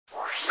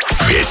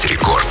Весь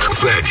рекорд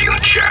за 1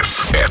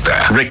 час.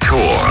 Это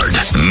Рекорд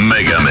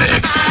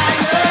MegaMix.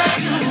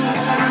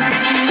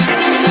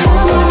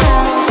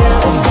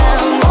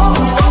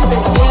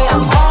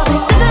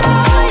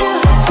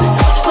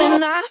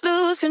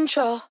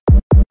 Control.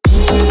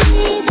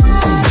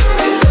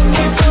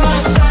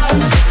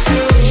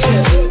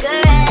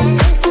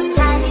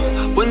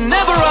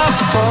 Whenever I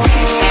fall,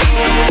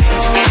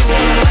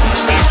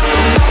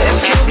 if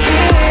you be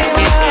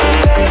my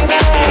baby,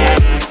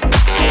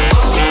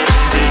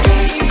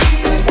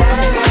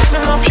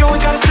 listen up, you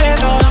ain't gotta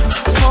stand up.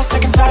 I'm so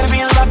sick and tired of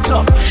being locked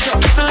up.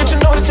 Just to let you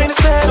know this ain't a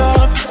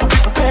setup, so be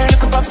prepared,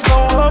 it's about to go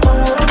up.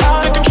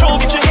 Out of control,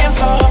 get your hands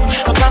up.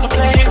 No time to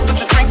play, put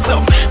your drinks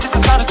up. This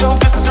is not a joke,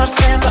 this is not a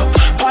stand up.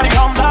 Party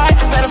all night,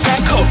 better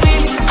back up. We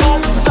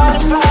gon' start a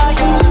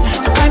fire.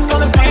 Tonight's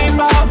gonna be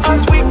about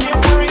us. We can't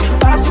worry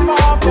about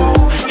tomorrow.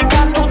 Ain't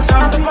got no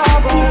time to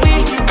borrow. We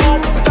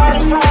gon' start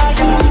a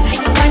fire.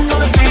 Tonight's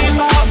gonna be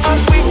about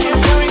us. We can't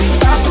worry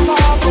about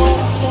tomorrow.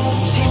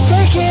 She's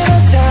taking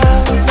her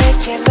time,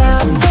 making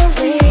up the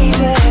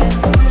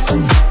reasons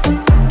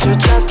to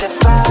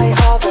justify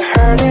all the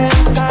hurt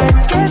inside.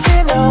 Guess she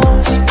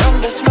knows from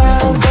the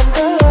smiles and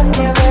the look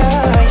in their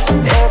eyes.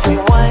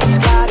 Everyone's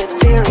got a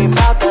theory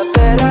about the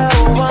better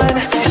one.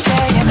 They're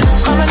saying,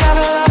 Mama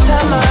never loved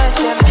her much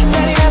and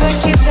Daddy never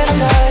keeps in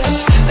touch.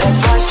 That's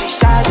why she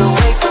shies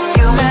away from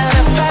human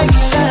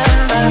affection.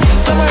 But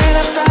somewhere in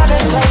a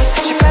private place,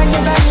 she packs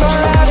her bags for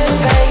outer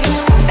space.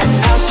 And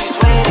now she's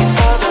waiting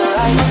for the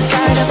right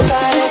kind of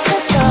body to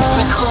come.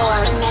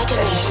 Record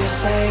MegaMix.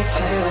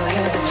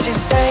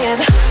 She's saying,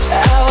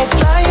 I will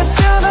fly you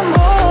to the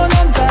moon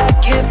and back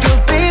if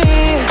you'll be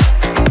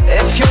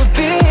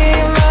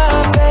my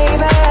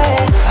baby.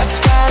 I've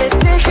got a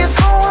ticket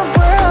for a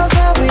world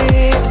that we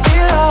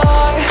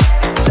belong.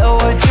 So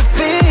would you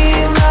be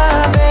my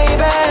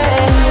baby?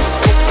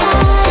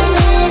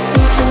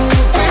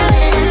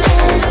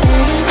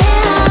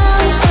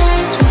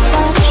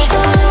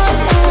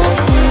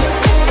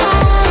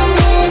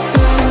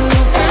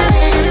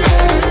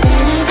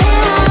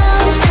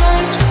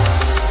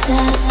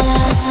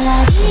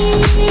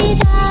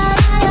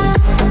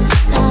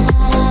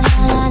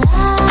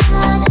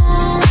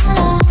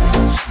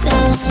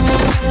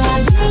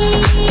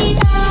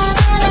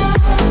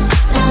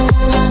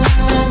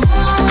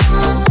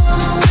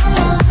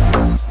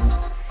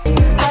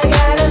 I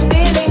got a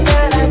feeling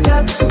that I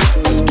just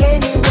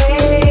can't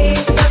wait.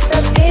 Just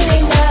a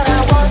feeling that I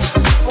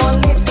won't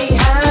leave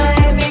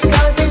behind.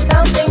 Because it's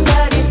something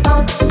that is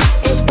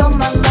on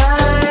my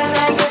mind.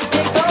 I guess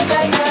it goes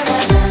like na na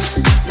na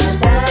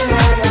na na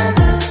na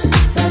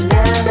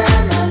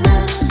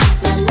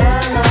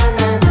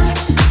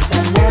na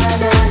na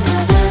na.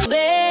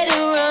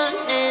 Better run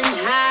and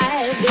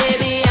hide,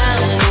 baby. I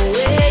know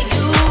where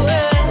you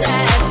were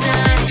last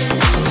night.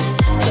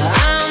 So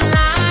I'm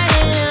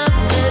lighting up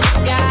the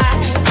sky,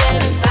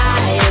 setting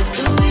fire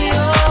to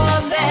your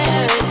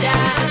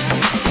paradise.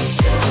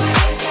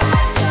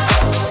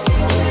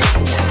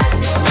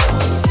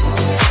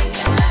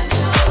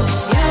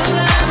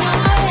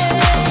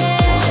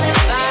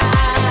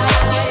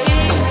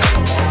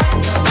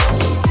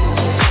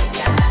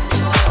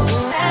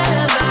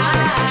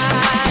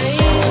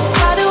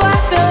 Why do I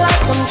feel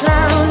like I'm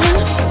drowning?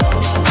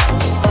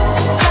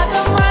 Like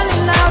I'm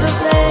running out of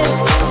air.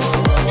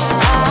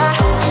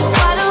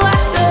 Why do I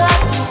feel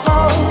like I'm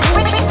falling?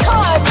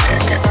 Record.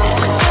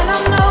 And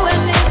I'm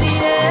nowhere near the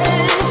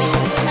end.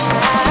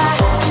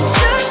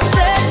 Just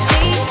let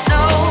me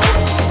know.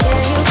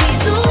 Can you be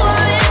the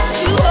one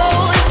to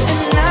hold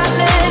and not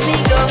let me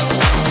go?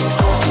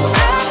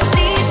 I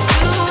need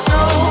to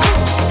know.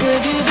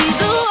 Could you be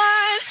the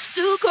one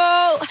to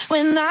call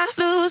when I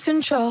lose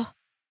control?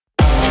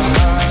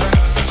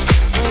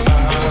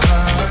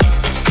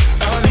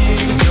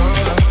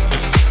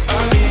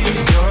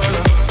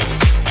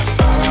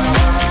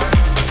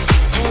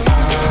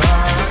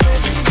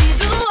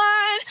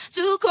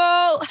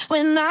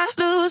 When I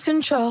lose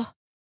control.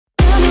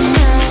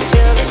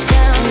 Feel the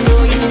sound,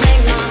 oh you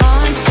make my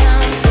heart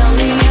pound. Fill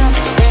me up,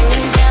 bring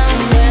me down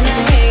when I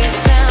hear your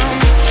sound.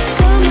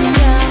 Come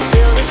down,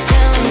 feel the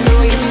sound,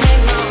 oh you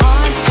make my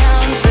heart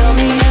pound. Fill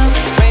me up,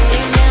 bring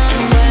me down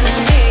when I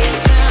hear your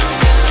sound.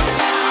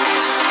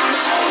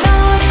 No,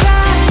 it's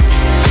right,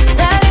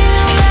 that ain't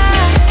no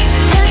lie.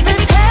 This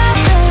is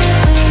heaven,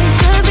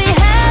 could be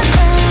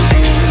heaven.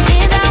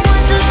 Need that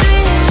 1, 2,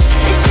 3.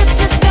 These hips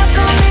are stuck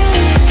on me.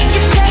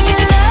 You say you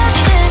love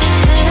this,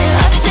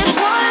 I said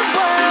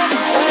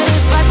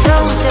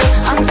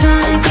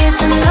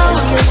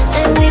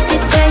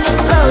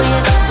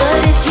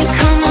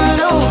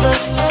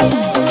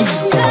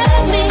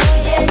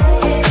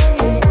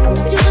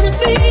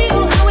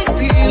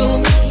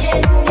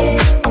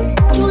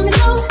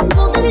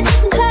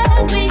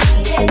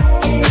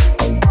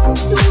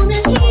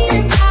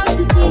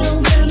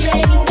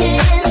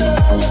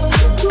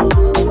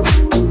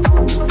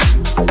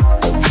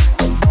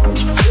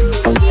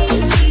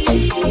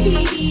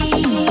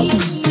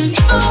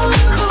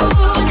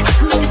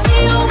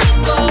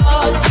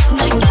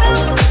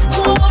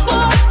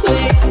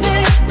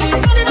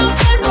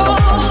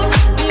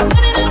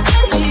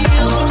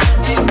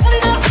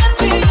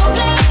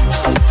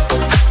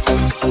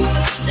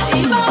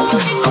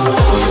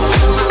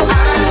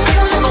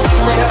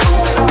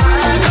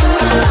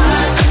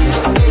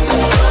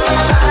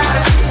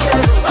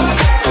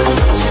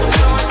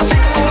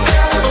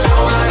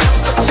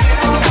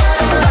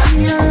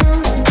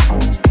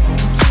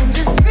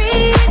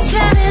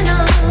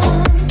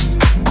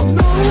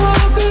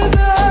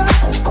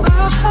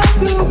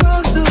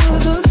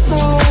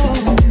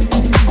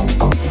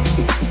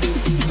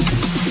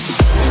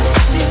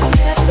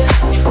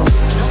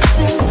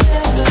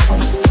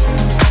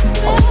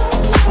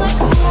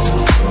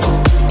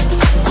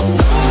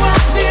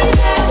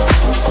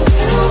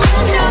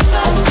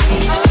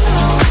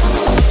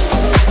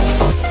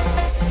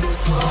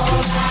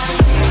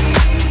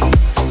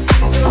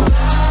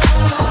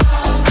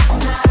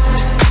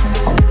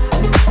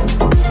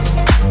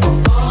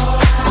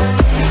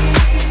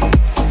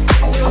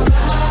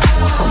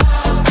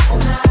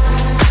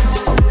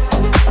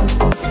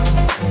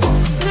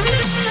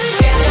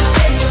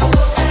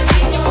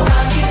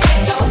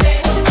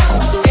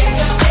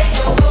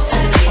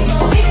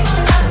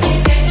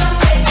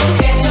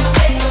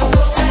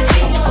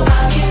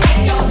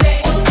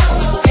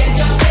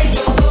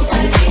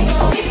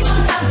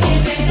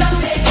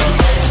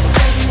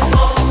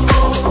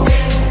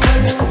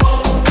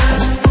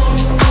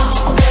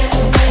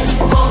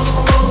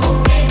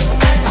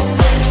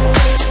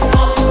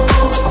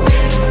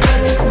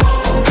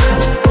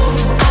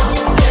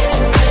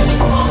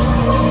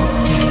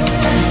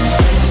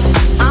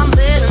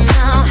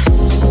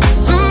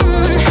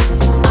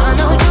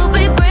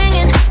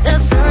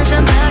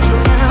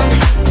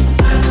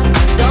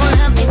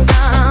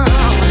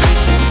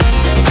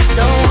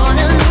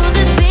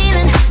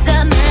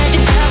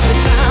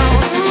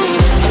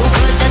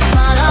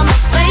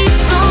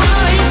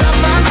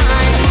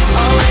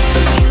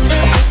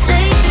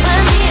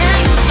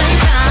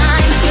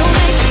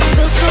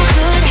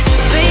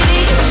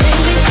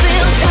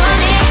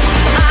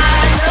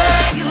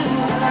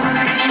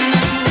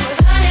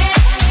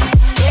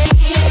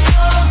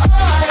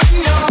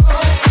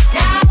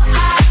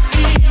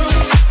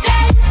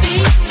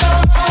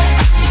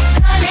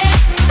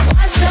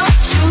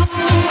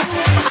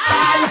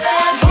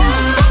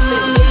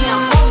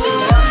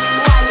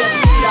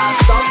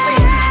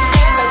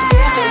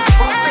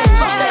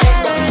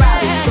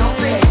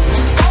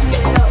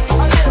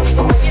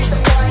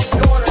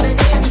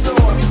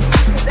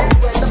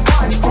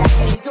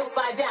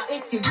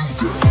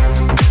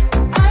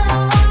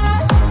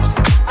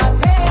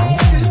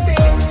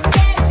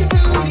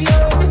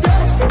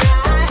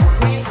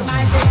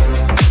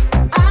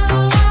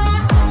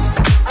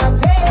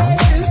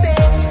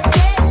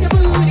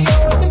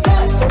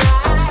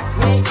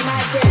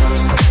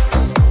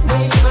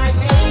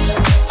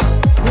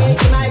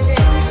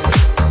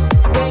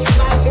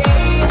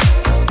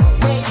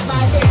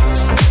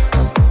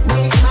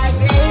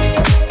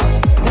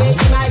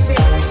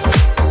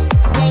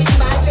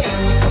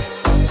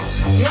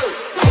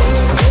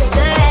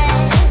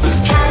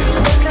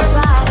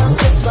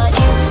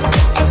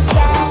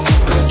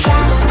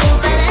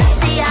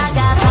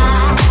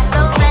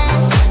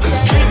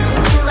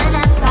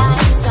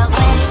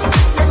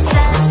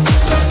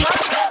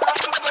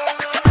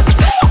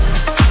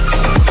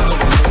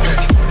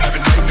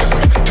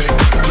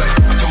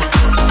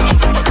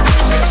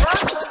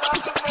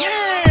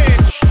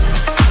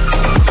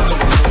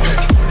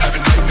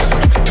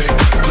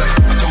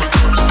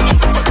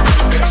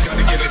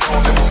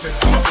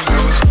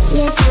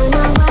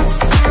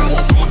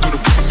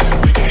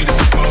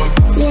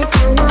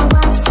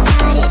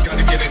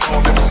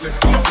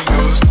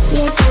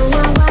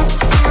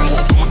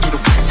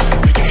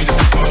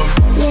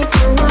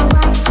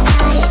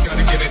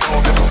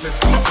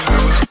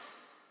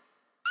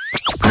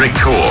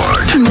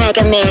Рекорд.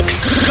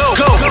 MegaMix.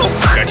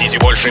 Хотите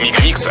больше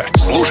МегаМикса?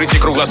 Слушайте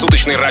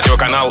круглосуточный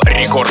радиоканал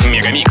Рекорд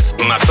МегаМикс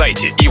на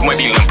сайте и в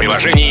мобильном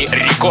приложении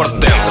Рекорд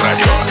Дэнс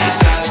Радио.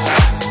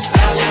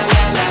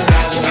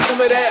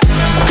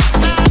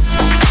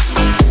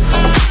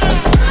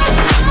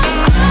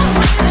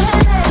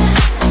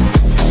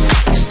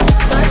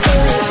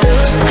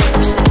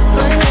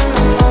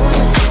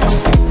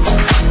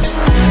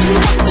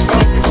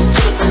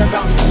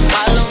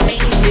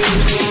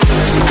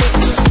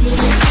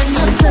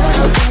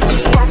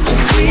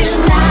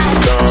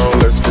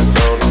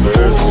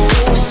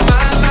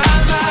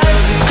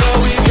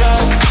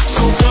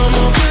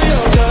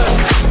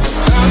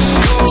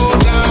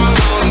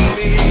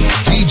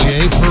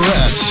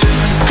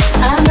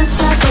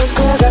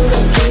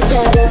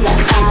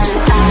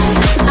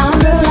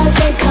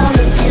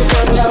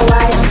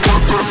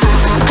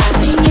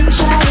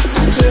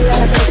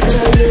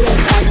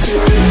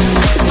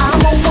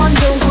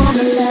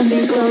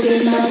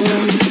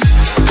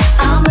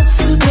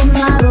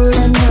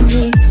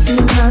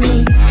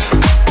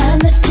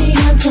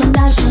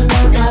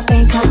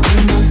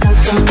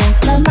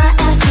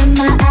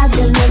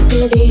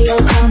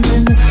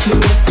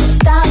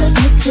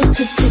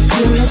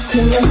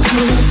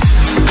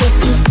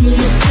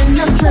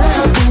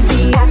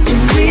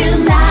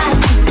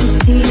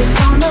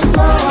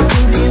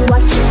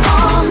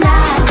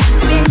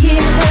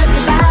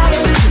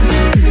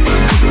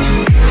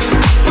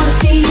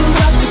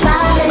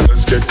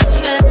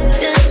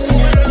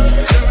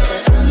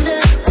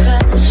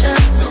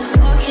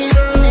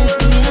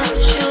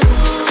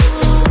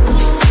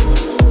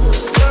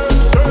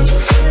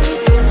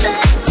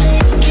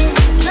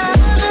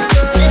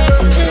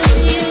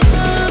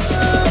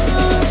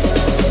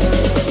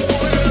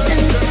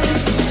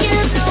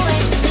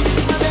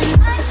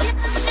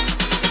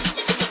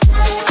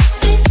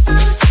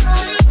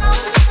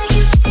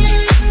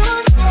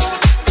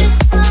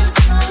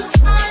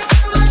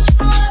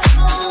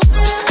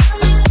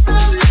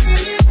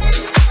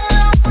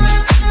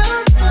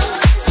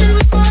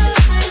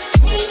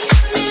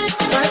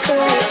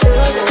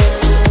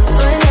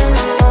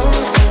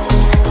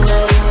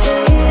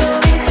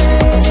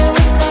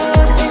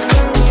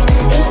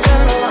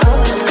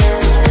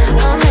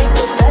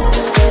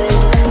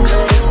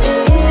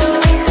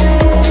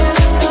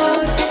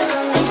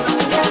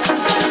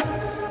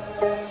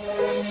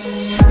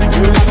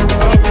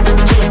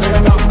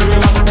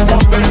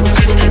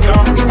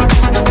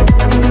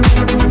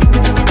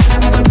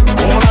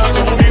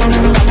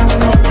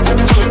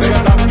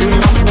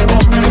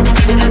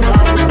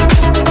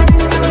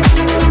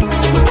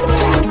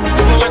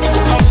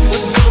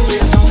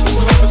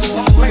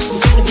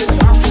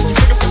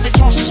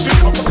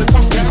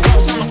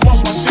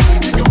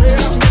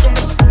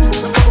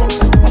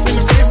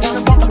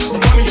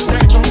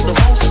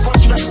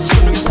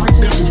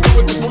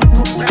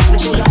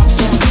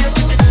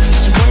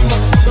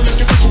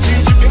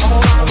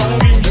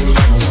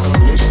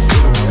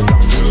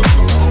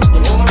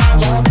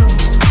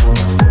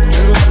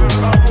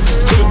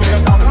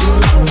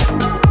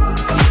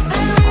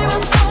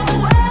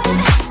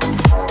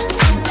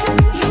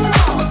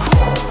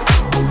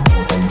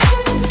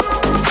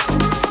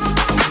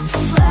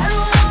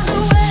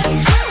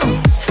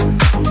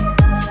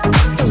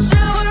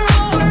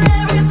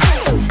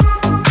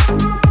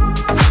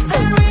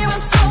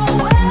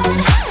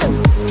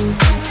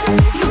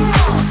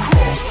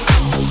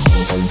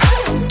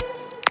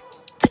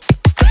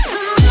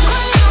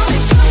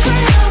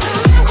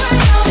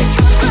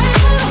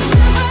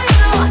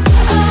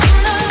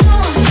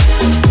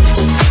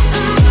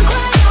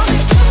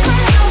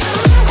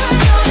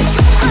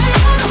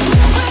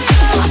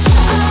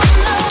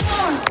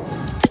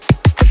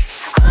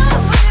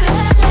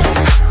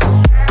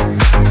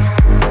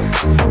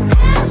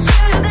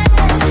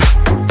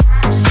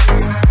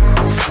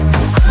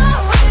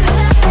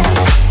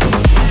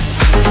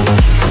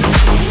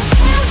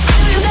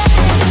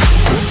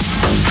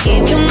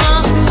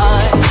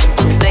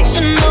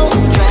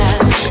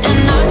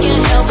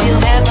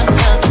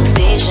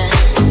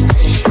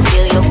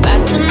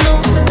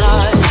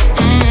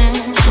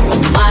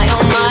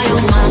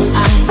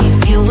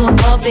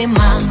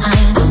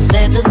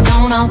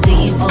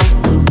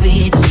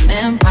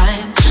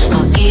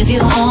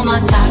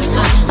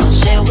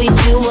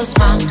 was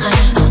mine.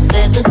 I'll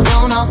set the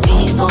tone, I'll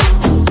be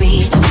both the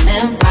reader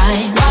and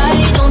rhyme. Why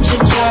don't you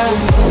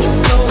just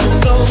go and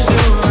go,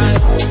 you're right.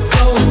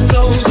 Go and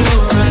go,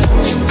 you're right.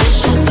 You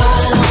should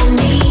follow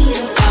me,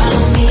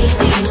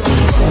 deep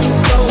sea.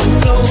 Go and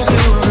go,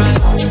 you're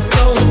right.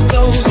 Go and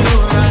go,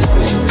 you're right.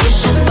 You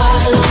should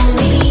follow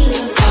me,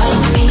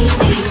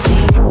 deep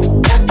sea.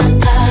 Da da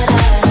da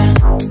da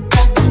da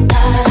da da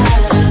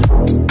da.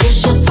 You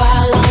should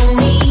follow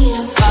me,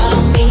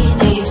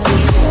 deep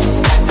sea.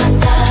 Da da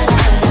da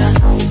da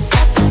da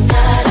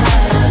da da.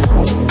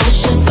 You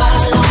should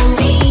follow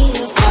me,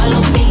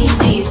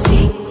 deep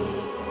sea.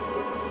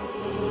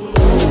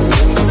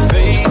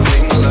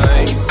 Fading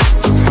light,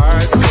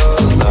 hearts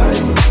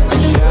collide,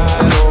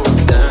 shadows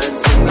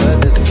dance in the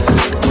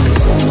distance.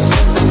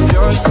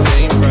 You're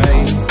staying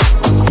right,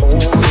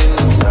 cold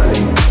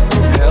inside.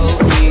 Help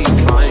me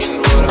find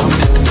what I'm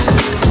missing.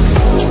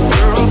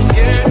 We're all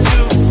scared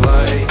to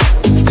fly,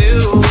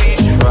 still we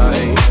try.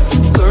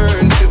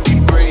 Learn to be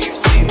brave,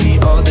 see the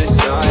other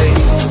side.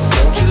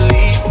 Won't you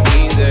leave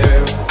me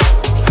there?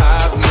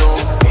 Have no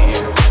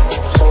fear.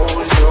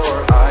 Close your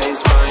eyes,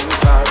 find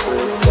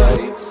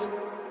paradise.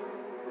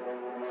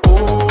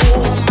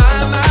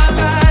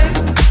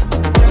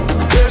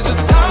 There's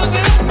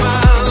 1,000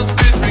 miles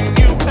between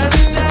you and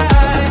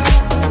I.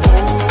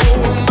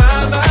 Oh my,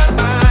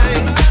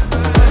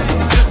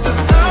 just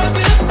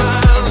 1,000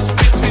 miles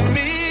between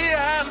me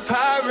and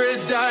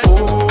paradise.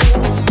 Oh,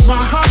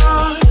 my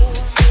heart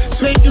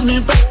taking me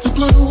back to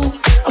blue.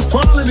 I'm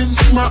falling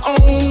into my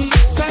own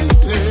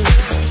senses.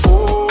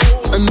 Oh,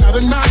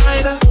 another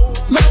night,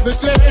 another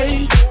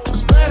day.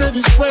 It's better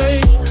this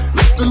way.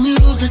 Let the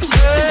music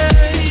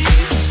play.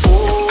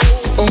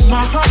 Oh,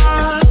 my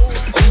heart,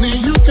 only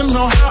you can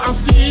know how I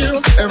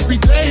feel. Every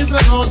day is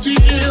an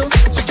ordeal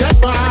to get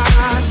by.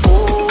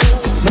 Oh,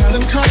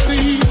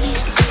 melancholy,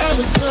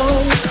 ever so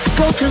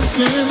broken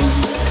skin,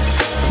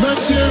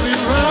 mercury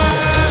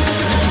rise.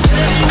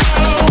 Let it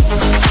go,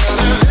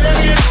 let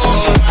it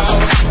all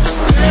out.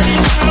 Let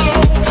it go,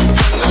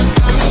 when the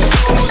sun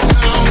goes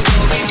down.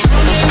 You'll be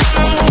coming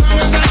out, long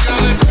as I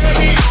gotta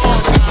pay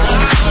all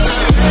night.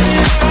 Let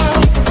it go,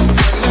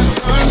 when the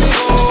sun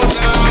goes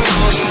down.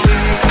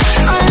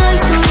 I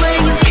like the way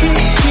you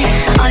kiss me.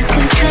 I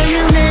can tell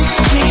you miss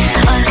me.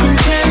 I can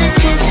tell it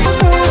this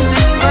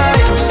moving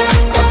right.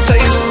 I'll tell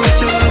you the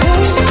reason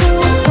to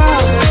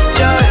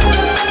apologize.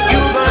 You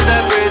burned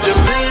that bridge a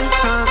million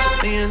times,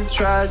 a million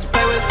tried to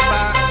play with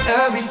fire.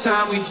 Every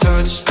time we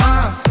touch,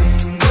 my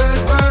fingers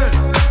burn.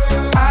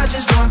 I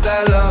just want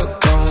that love,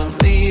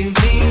 don't leave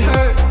me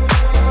hurt.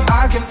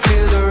 I can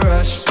feel the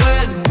rush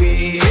when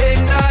we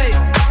ignite.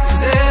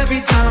 'Cause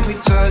every time we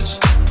touch,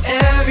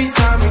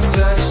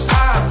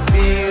 I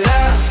feel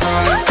that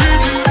rush.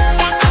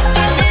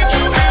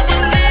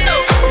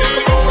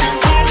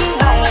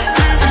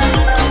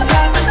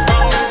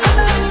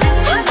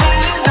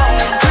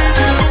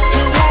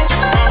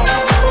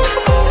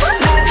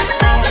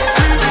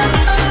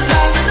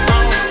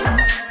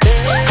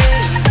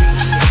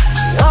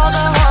 You're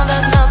the one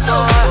that melts my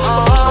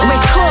heart.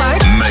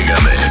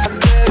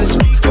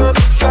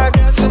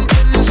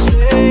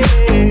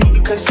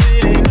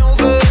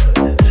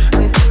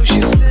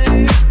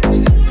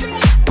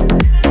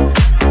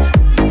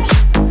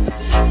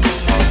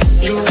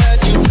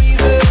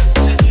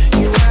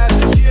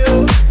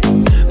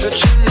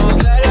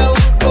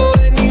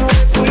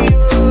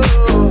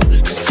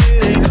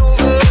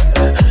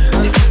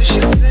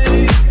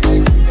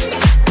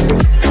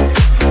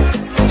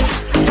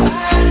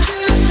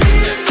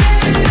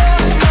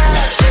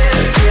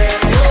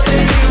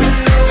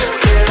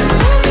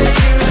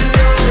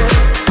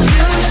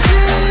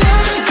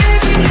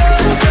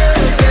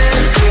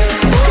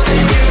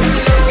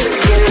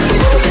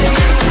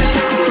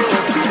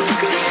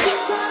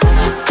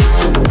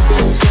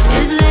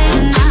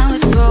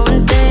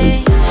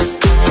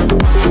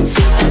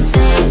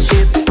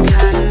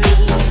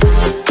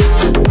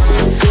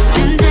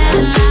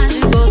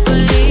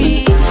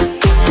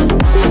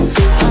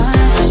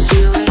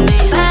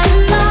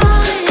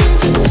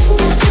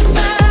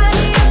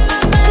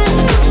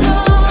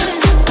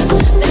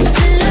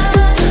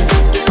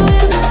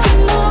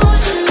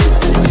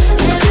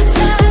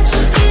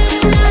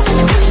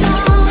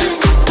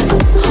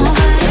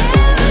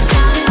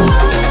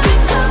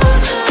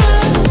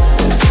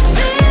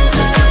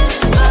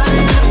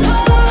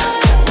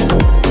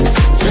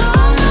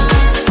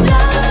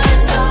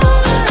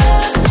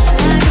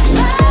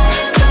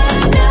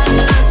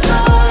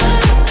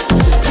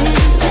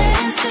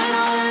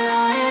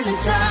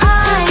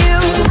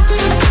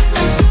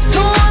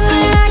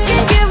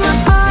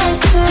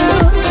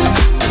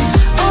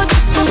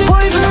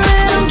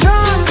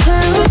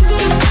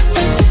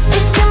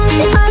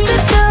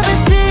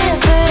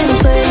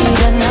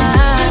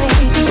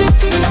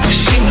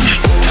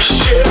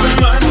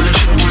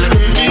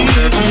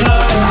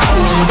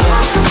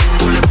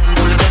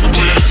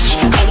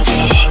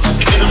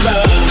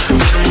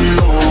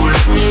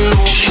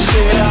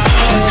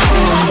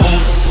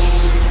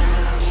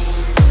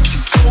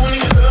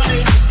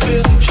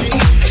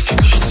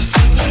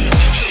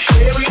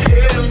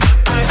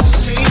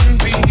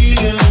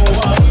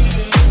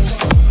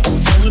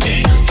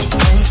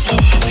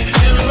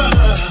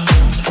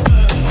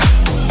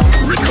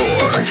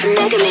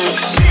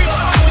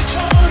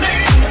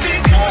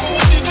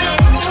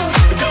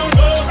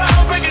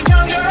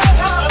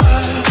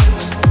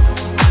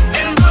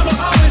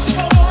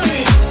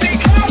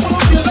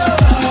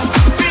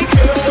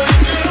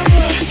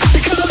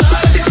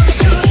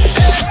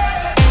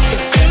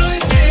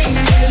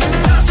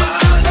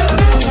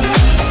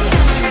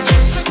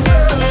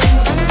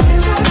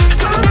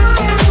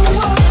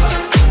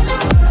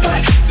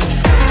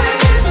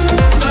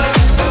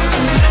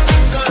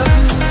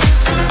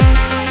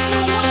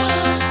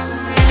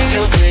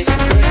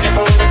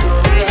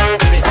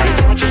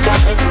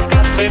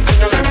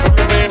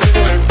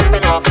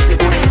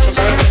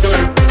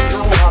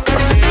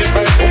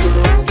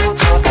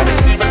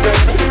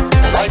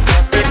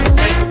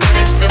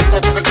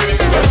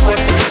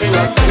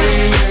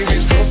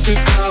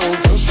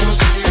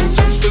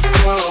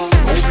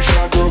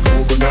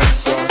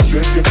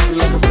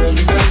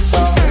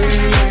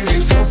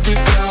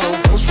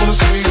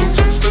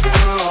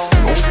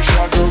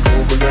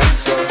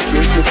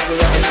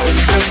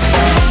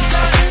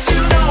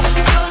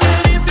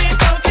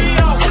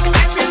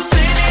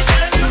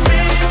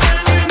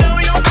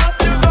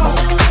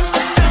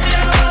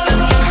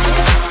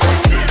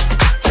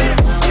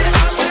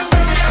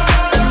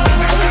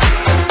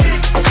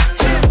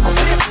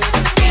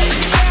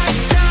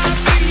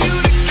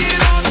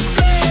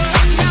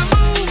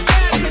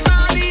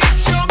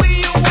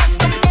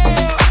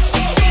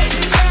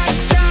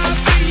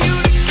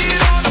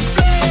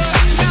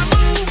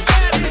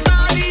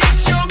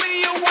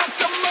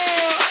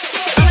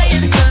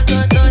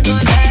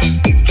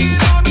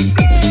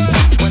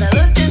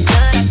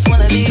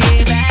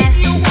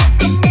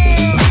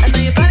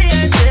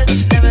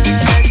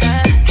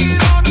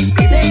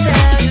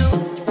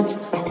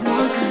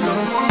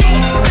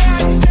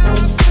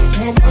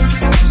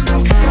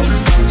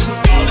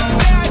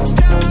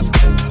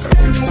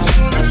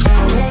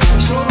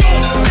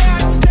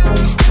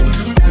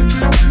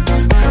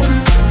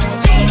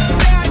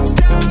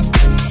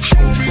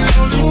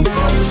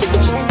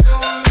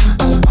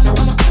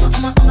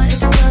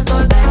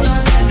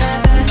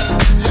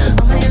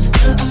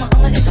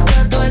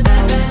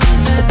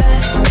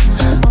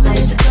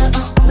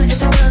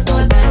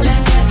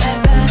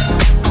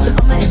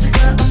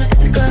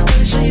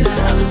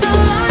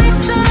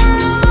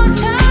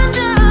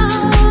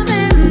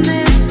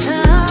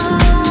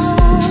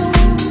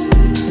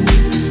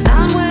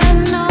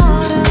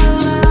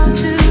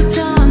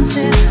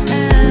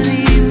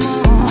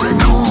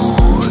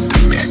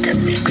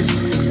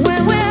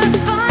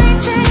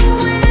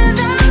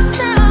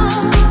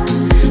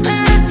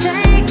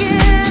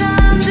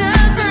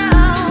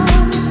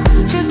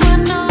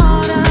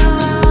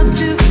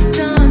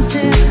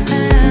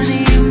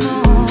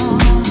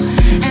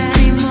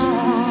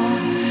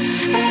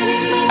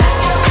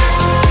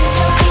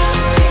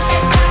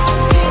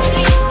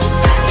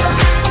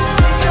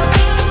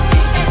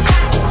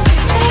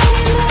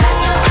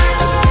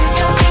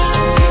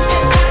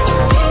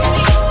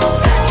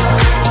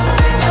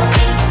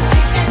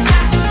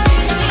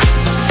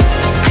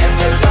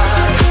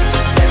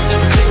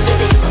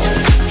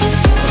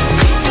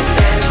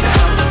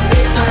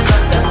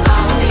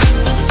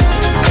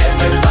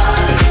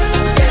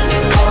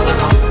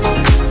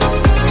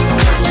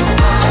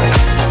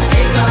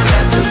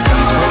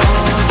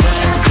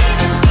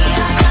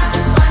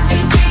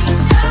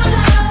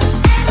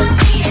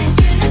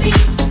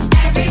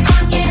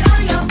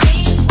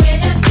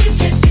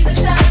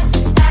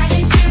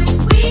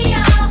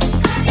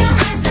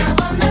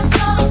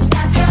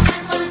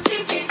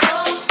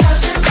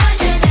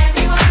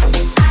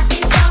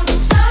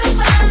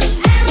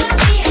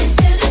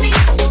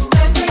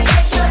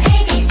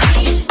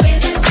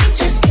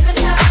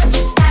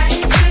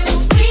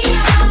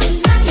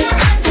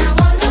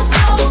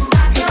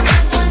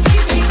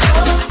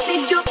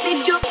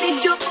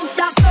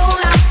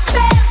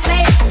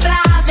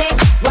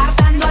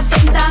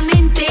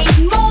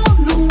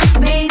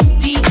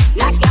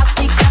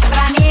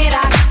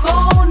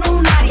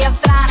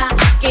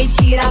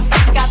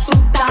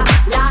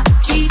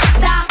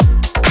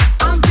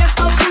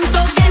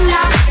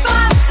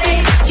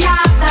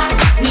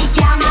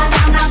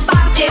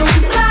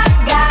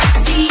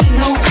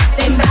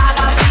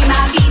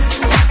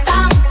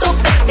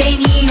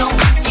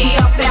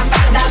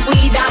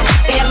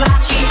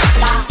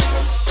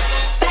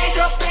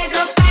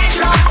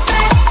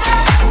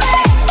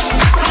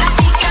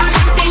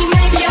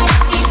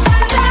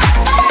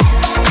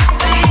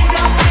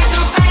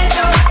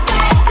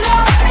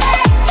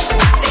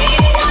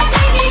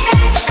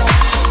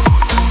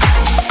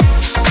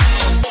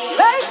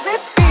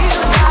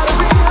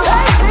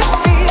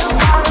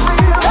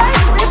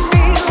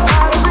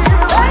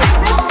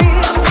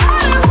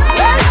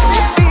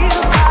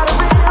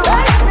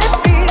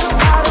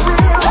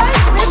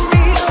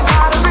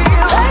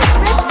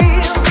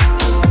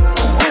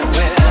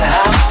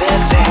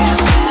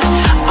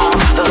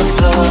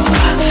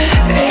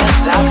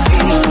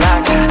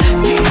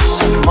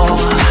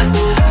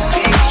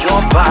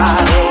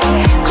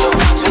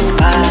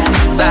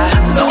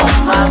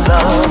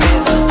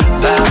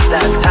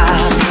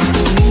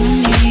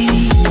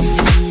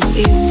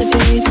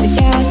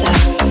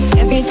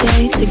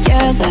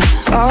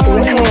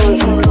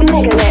 Records,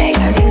 MegaMix.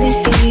 I really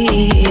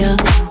feel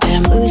that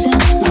I'm losing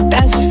my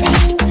best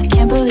friend. I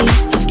can't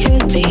believe this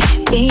could be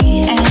the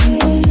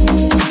end.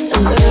 The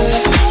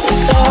lures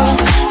is all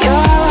you're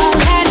all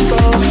letting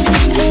go,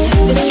 and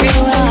if it's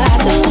real, well,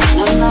 I don't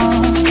wanna know.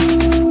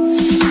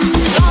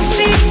 Don't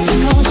speak,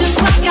 know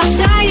just what you're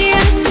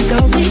saying, so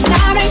please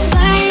stop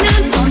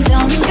explaining. Don't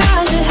tell me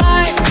 'cause it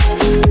hurts.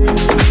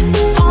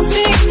 Don't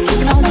speak,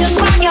 know just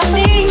what you're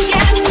thinking.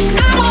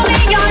 I don't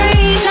need your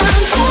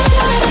reasons. Don't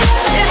tell me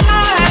 'cause it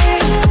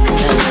hurts.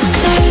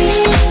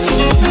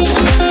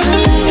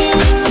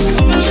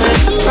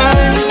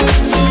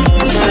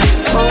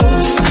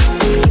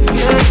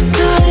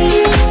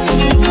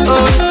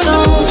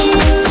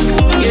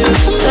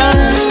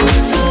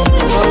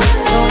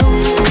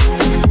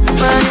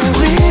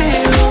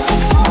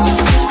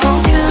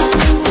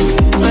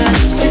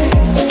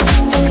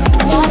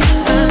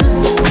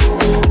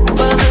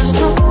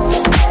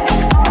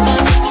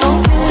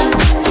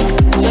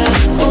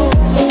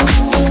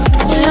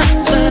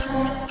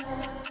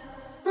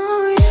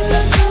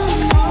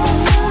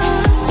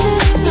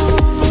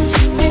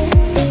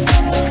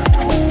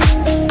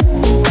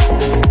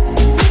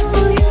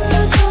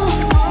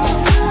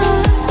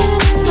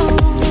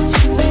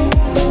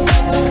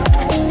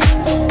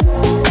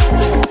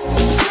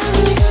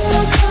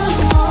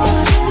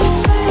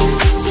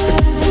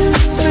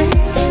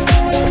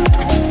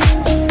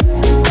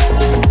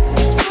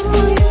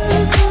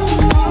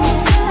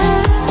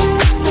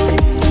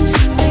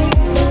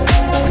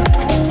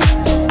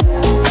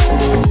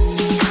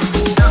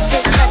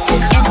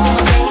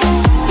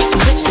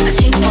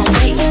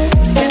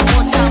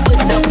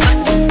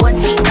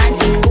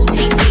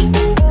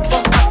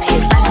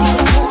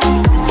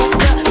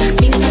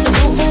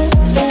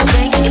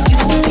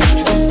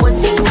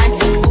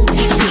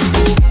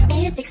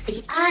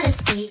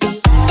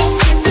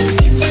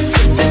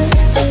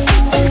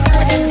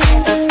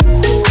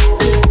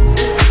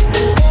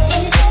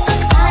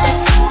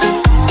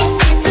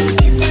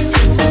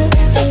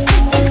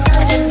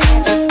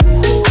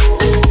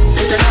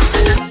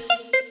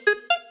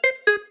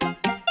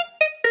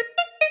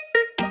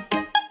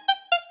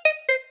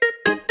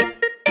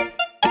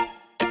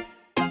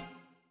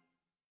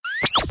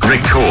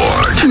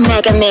 Рекорд.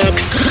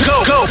 MegaMix.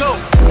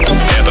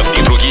 Этот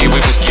и другие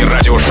выпуски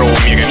радиошоу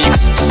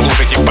 «МегаМикс»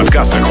 слушайте в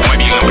подкастах в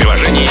мобильном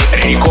приложении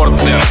 «Рекорд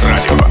Dance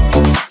Radio».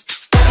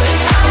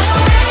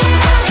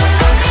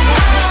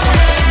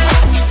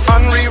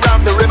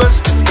 Unreroute the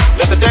rivers,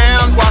 let the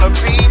damned water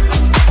be.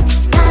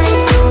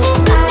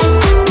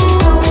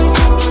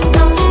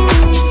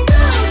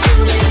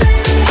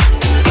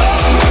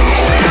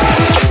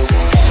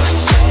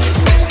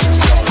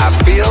 I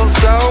feel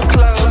so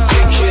close,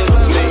 you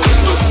kiss me.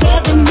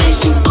 Said the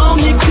nation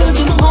only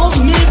couldn't hold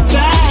me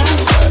back.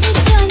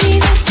 Tell me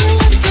that you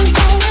love them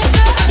all.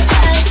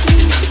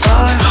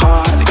 My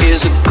heart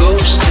is a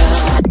ghost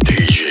town.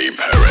 DJ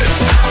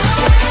Peretse.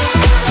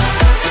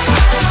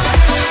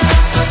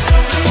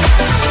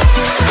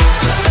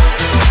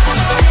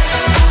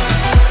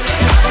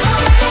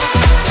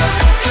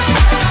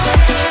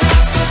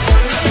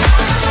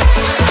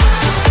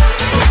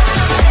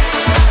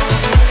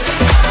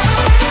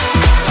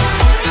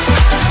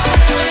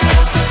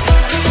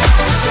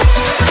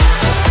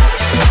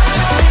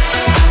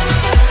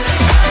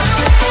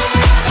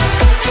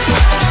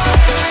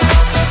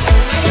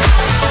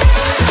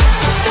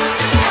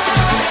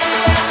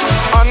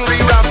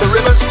 Unreroute the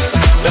rivers,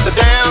 let the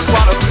damned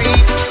water be.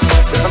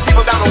 There's some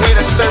people down the way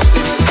that's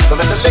thirsty, so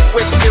let the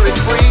liquid spirit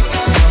free.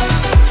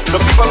 The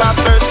people are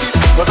thirsty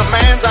for the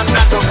man's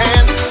unnatural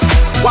hand.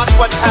 Watch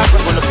what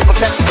happens when the people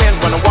catch wind,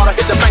 when the water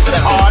hit the banks of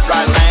that hard,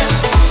 dry land.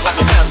 Clap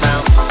your hands now.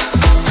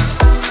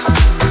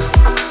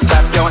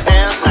 Clap your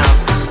hands now.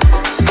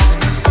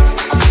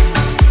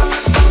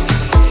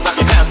 Clap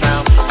your hands now.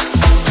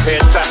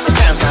 Head, clap your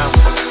hands now.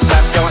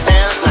 Clap your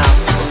hands now.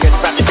 Head,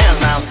 clap your hands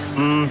now.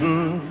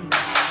 Mm-hmm.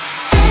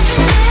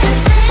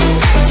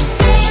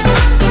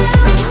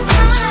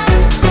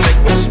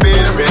 Liquid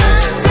spirit.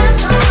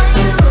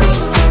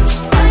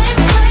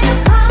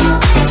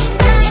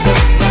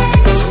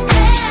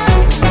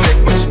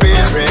 Liquid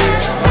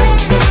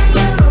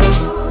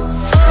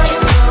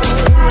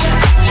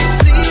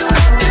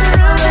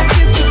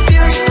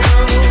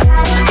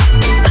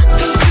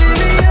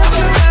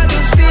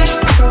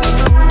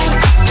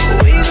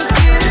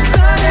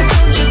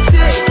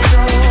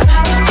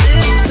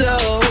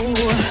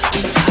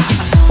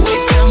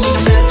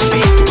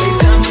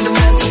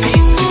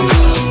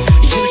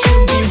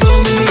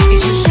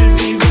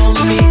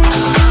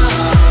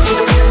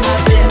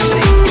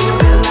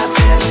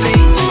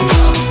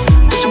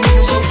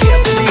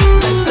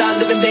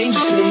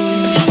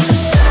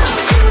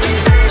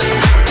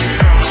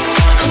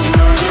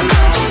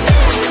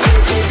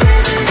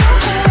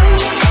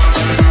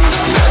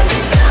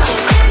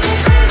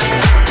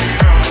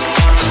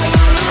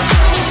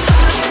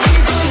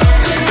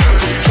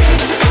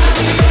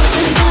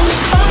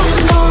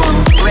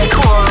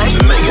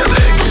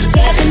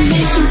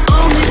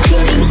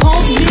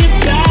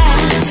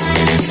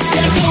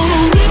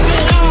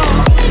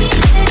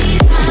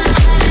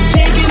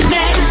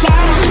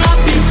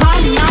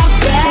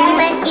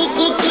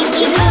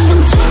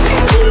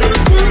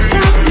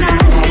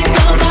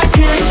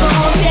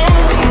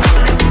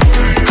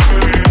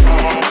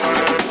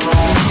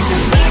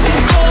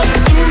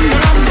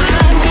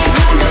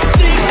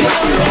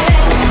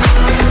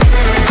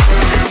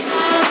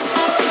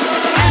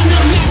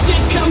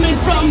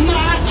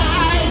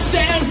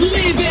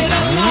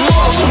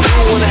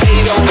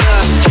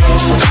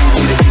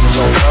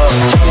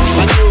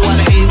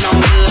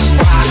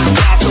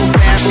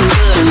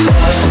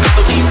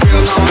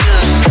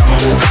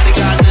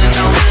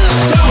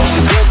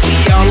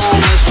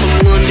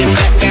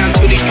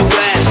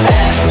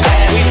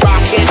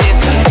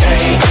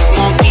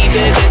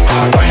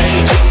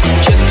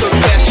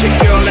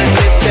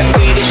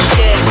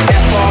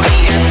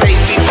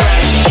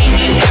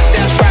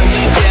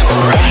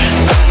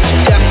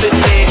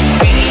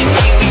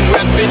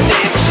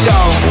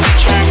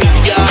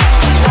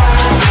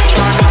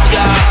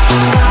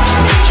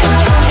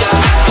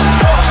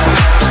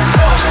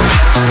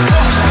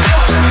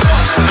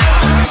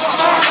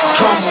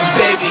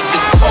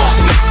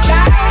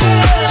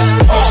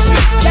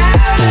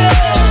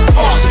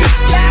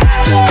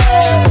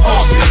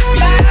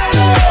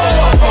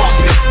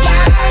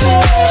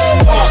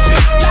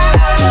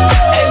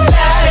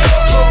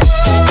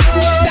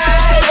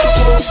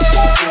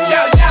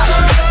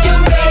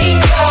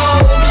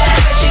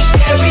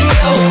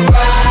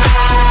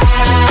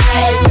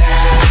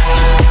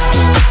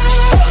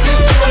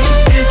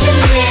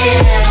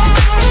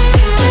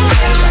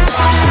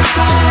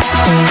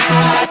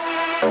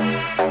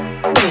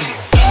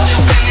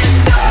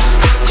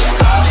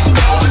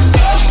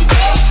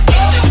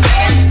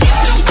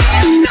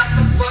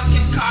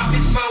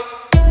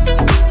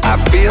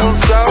feel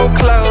so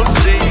close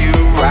to you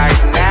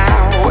right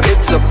now.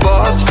 It's a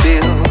force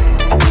field.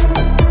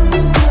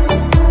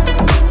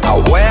 I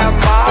wear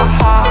my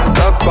heart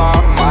up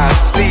on my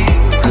sleeve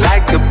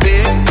like a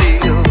big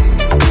deal.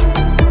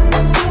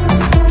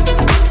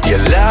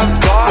 Your love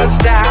pours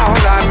down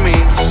on me,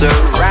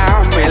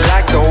 surround me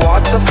like a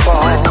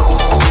waterfall.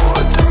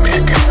 Рекорд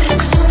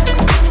MegaMix.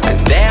 And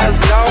there's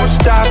no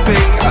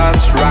stopping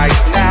us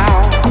right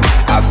now.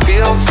 I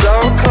feel so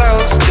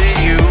close to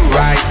you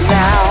right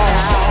now.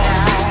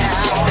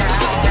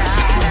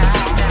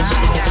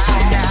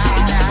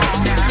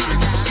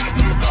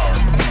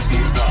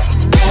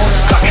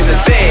 Stuck in the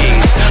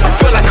days, I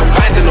feel like I'm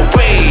riding a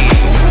wave.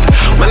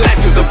 My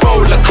life is a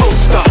roller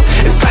coaster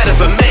inside of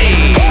a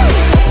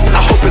maze.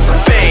 I hope it's a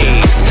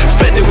phase,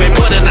 spending way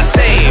more than I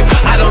save.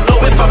 I don't know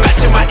if I'm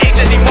matching my age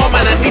anymore,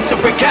 man. I need to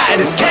break out of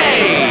this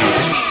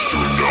cage.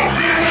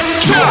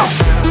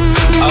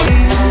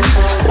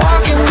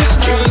 Walking the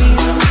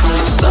streets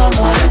of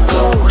someone a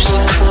ghost.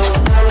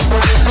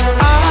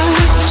 I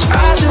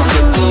try to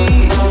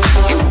believe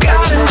you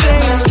got a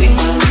James Dean,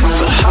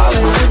 but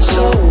Hollywood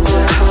sold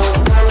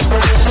out.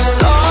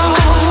 Saw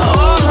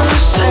all of the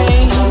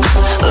saints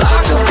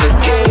lock up the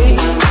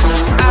gates.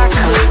 I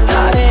could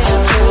not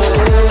enter.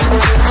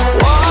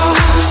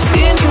 Walked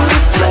into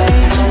the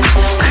flames,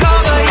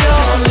 cover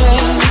your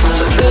name,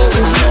 but there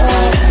was no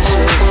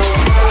answer.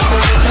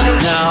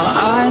 Now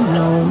I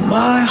know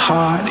my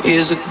heart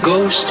is a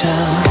ghost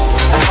town.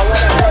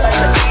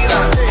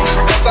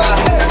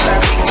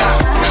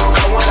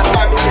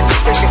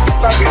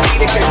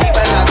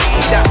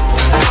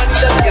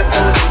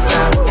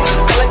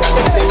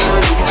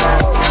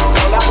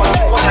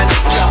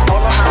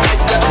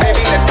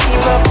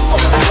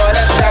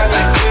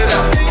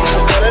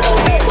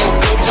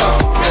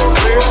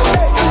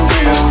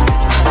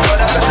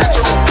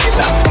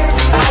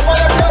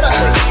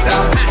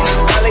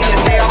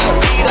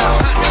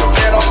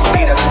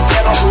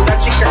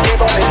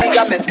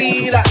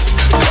 Mentira.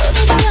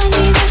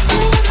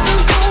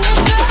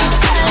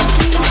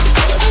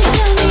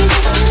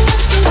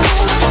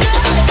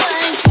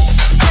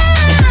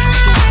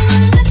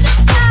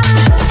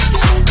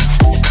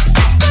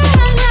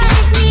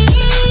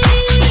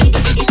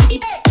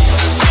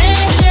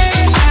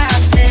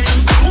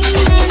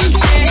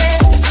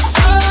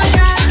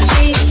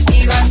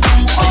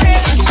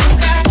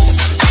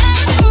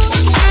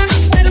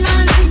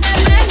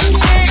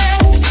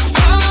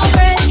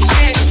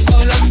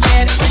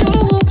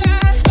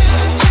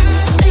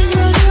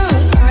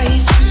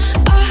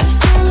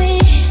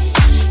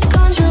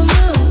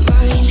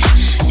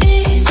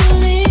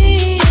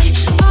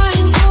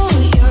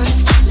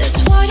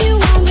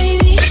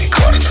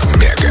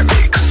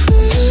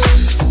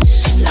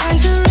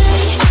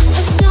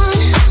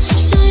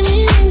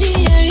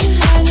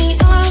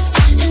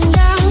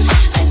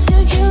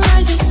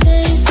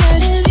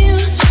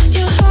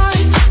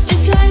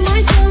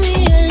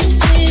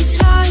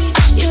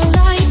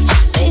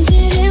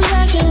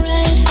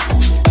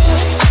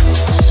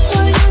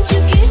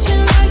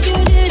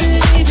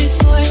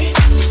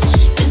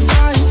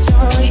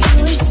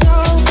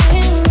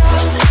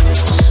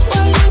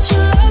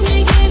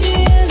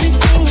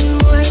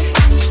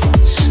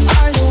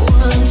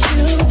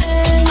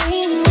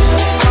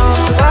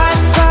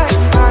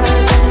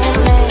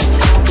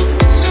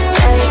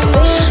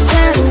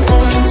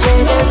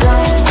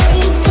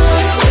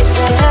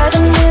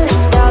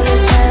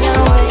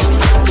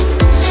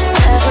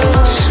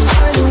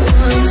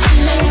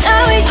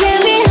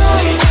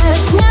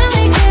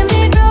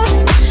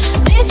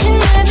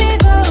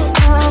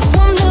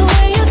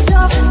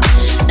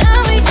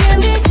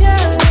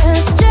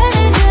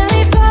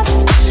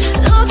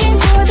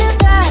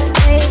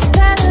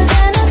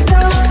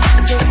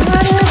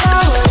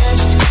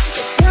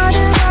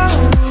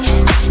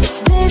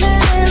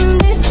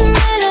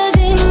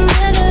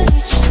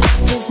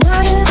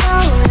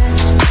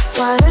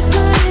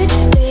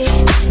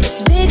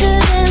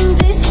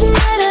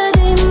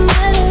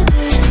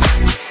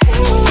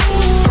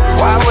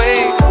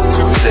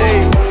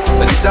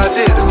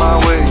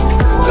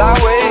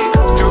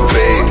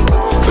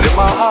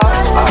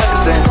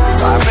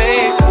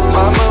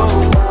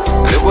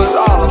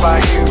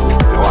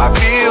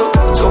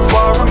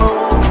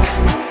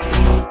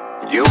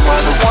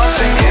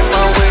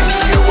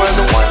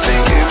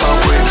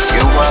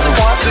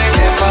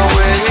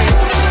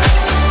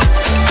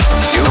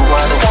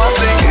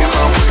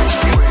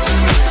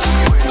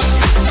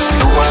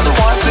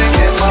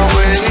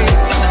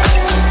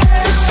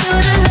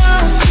 Should've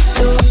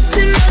loved,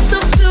 open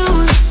myself to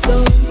the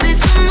flow.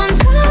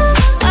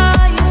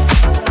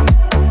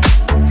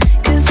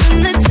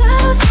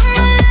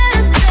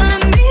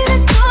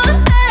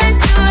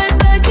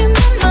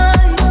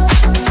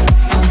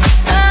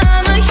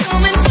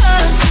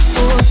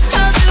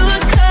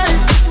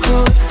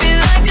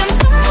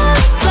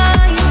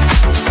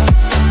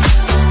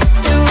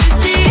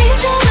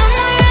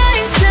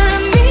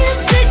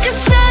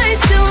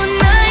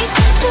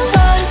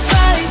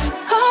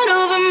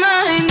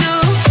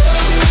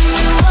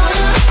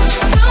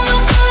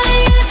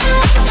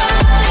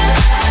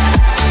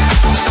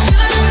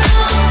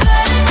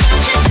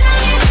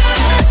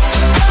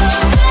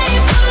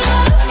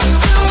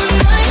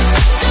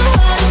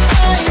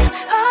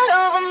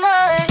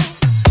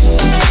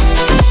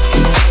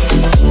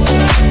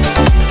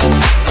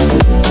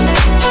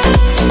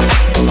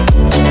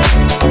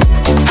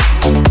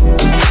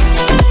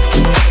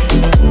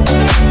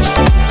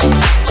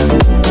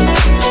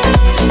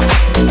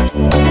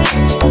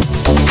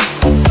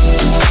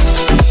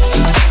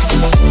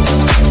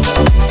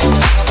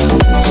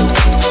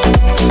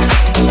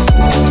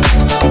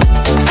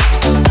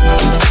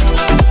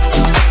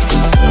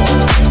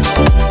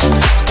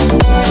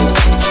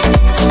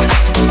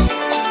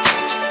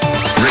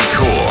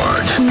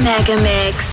 MegaMix.